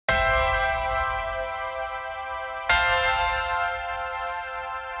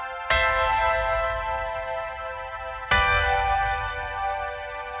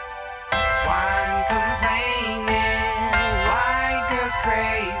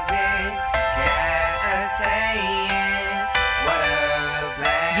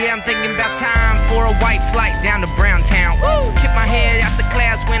Yeah, I'm thinking about time for a white flight down to Brown Town. Woo! Keep my head out the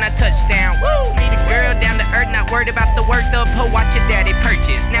clouds when I touch down. Woo! Meet a girl down to earth, not worried about the worth of her. Watch your daddy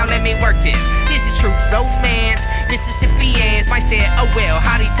purchase. Now let me work this. This is true romance. Mississippians might stare a well.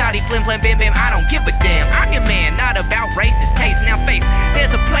 Hotty toddy, flim flam, bim bim. I don't give a damn. I'm your man, not about racist taste. Now face,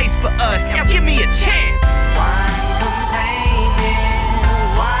 there's a place for us. Now give me a chance. Why complaining?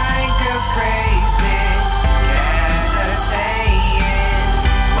 Why girls crazy?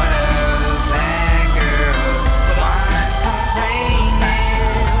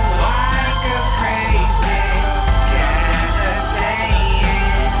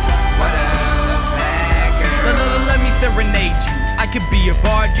 Serenade you. I could be your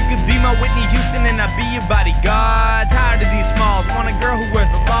bard, you could be my Whitney Houston, and I'd be your bodyguard. Tired of these smalls, want a girl who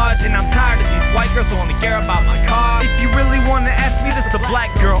wears a large, and I'm tired of these white girls who only care about my car. If you really wanna ask me, this the black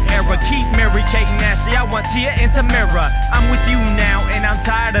girl era. Keep Mary Kate and Ashley, I want Tia and Tamara. I'm with you now, and I'm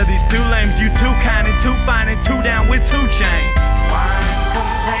tired of these two lames. You too kind and too fine and too down with 2 chains. Why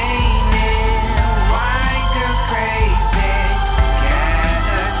complaining? Why girls crazy?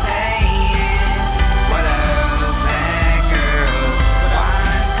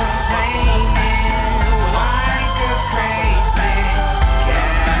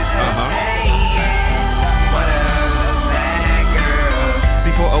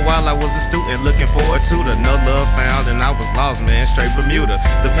 For a while I was a student looking for a tutor. No love found and I was lost, man, straight Bermuda.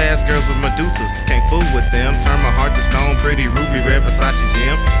 The past girls were Medusas, can't fool with them. Turn my heart to stone, pretty ruby red Versace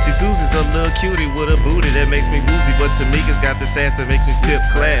gem. See, Susie's a little cutie with a booty that makes me woozy, but Tamika's got this ass that makes me skip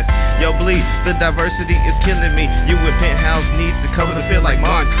class. Yo, bleed, the diversity is killing me. You and Penthouse need to cover the field like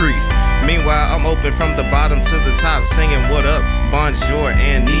Moncrief. Meanwhile, I'm open from the bottom to the top, singing what up, bonjour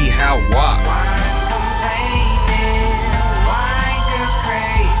and ni hao wa.